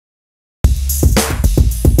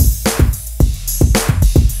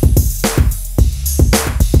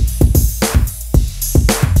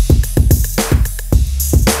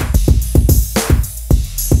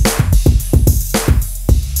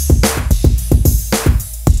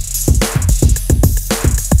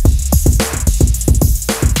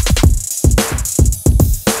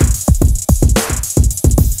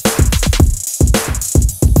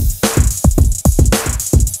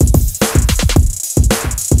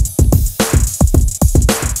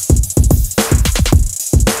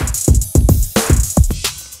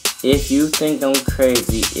If you think I'm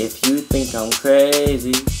crazy, if you think I'm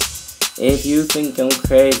crazy, if you think I'm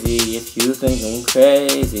crazy, if you think I'm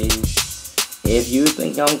crazy, if you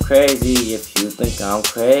think I'm crazy, if you think I'm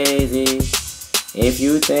crazy, if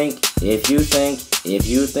you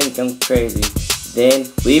think I'm crazy, then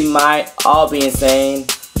we might all be insane.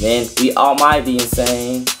 Then we all might be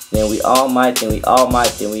insane. Then we all might be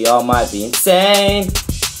insane. Then we all might be insane.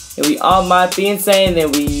 Then we all might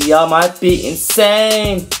be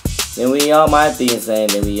insane. Then we all might be insane.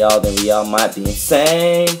 Then we all might be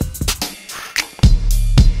insane.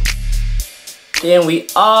 Then we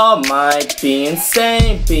all might be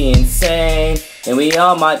insane, Then we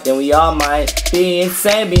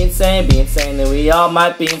all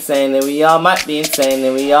might be insane, Then we all might be insane,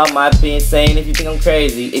 Then we all might be insane. If you think I'm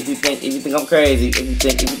crazy, if you think I'm crazy, if you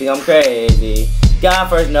think I'm crazy. God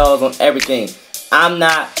first knows on everything. I'm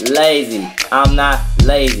not lazy. I'm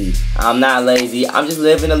just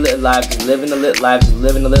living a lit life, living a lit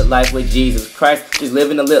life with Jesus Christ. Just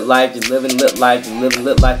living a lit life, living a lit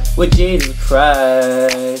life with Jesus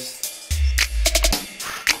Christ.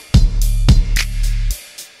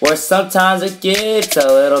 Where sometimes it gets a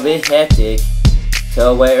little bit hectic,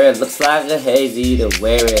 to where it looks like a hazy, to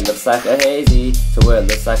where it looks like a hazy, to where it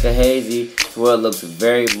looks like a hazy, to where it looks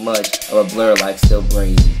very much of a blur like still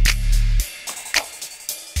crazy.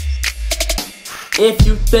 If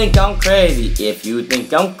you think I'm crazy, if you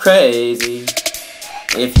think I'm crazy,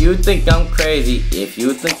 if you think I'm crazy, if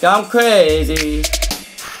you think I'm crazy,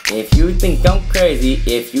 if you think I'm crazy,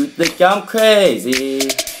 if you think I'm crazy,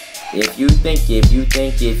 if you think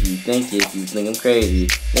I'm crazy,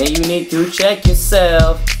 then you need to check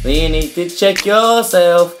yourself. Then you need to check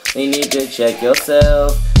yourself. Then you need to check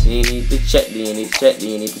yourself. Then you need to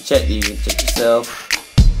check yourself.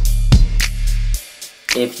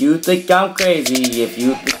 If you think I'm crazy, if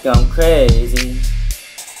you think I'm crazy,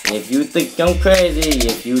 if you think I'm crazy,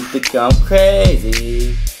 if you think I'm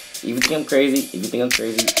crazy, if you think I'm crazy, if you think I'm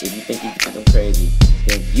crazy, if you think I'm crazy,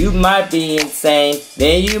 then you might be insane.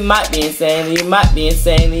 Then you might be insane. Then you might be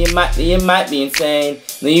insane. Then you might be insane.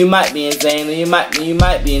 Then you might be insane. Then you might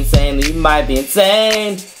be insane. Then you might be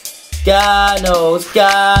insane. God knows,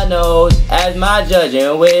 as my judge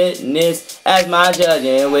and witness, that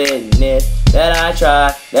I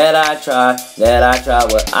try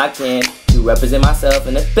what I can to represent myself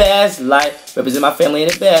in the best light, represent my family in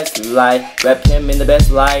the best light, rep him in the best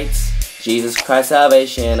lights, Jesus Christ,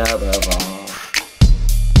 salvation above all.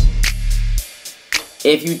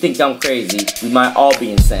 If you think I'm crazy, we might all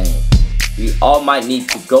be insane. We all might need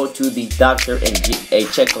to go to the doctor and get a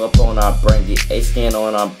checkup on our brain, get a scan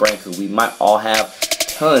on our brain, because we might all have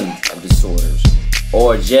tons of disorders.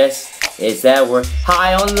 Or just, it's that we're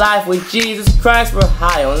high on life with Jesus Christ, we're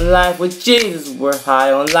high on life with Jesus, we're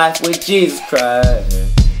high on life with Jesus Christ.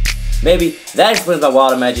 Maybe that explains my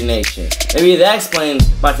wild imagination. Maybe that explains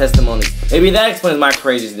my testimonies. Maybe that explains my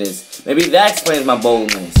craziness. Maybe that explains my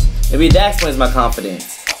boldness. Maybe that explains my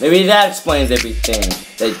confidence. Maybe that explains everything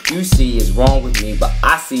that you see is wrong with me, but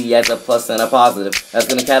I see as a plus and a positive. That's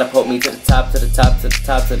gonna catapult me to the top,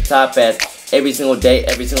 as every single day,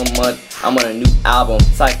 every single month, I'm on a new album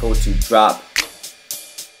cycle to drop.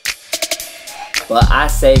 But I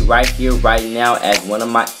say right here, right now, as one of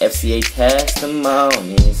my FCA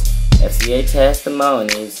testimonies,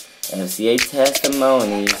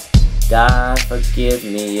 God forgive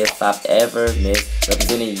me if I've ever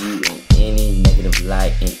misrepresented you in any negative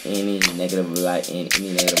light,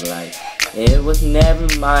 It was never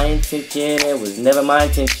my intention, never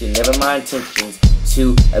my intentions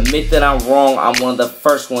to admit that I'm wrong. I'm one of the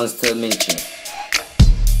first ones to mention.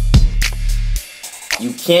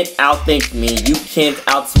 You can't outthink me, you can't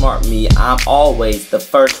outsmart me. I'm always the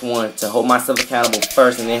first one to hold myself accountable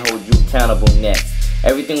first and then hold you accountable next.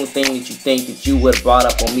 Every single thing that you think that you would have brought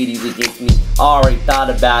up on me to use against me, I already thought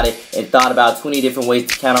about it and thought about 20 different ways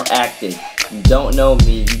to counteract it. You don't know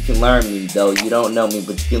me, you can learn me though. You don't know me,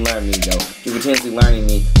 but you can learn me though. You're continuously learning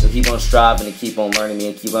me, so keep on striving and keep on learning me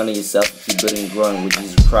and keep learning yourself and keep building and growing with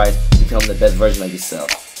Jesus Christ. Become the best version of yourself.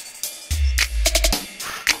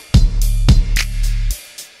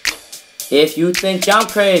 If you think I'm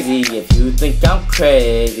crazy, if you think I'm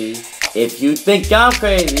crazy, if you think I'm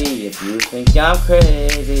crazy, if you think I'm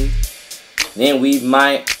crazy, then we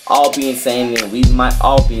might all be insane, then we might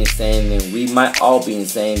all be insane, then we might all be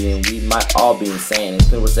insane, then we might all be insane. And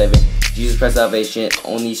 24/7, Jesus Christ salvation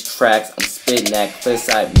on these tracks. I'm spitting that clear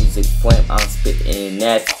side music flame. I'm spitting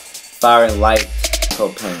that fire and light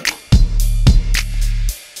propane.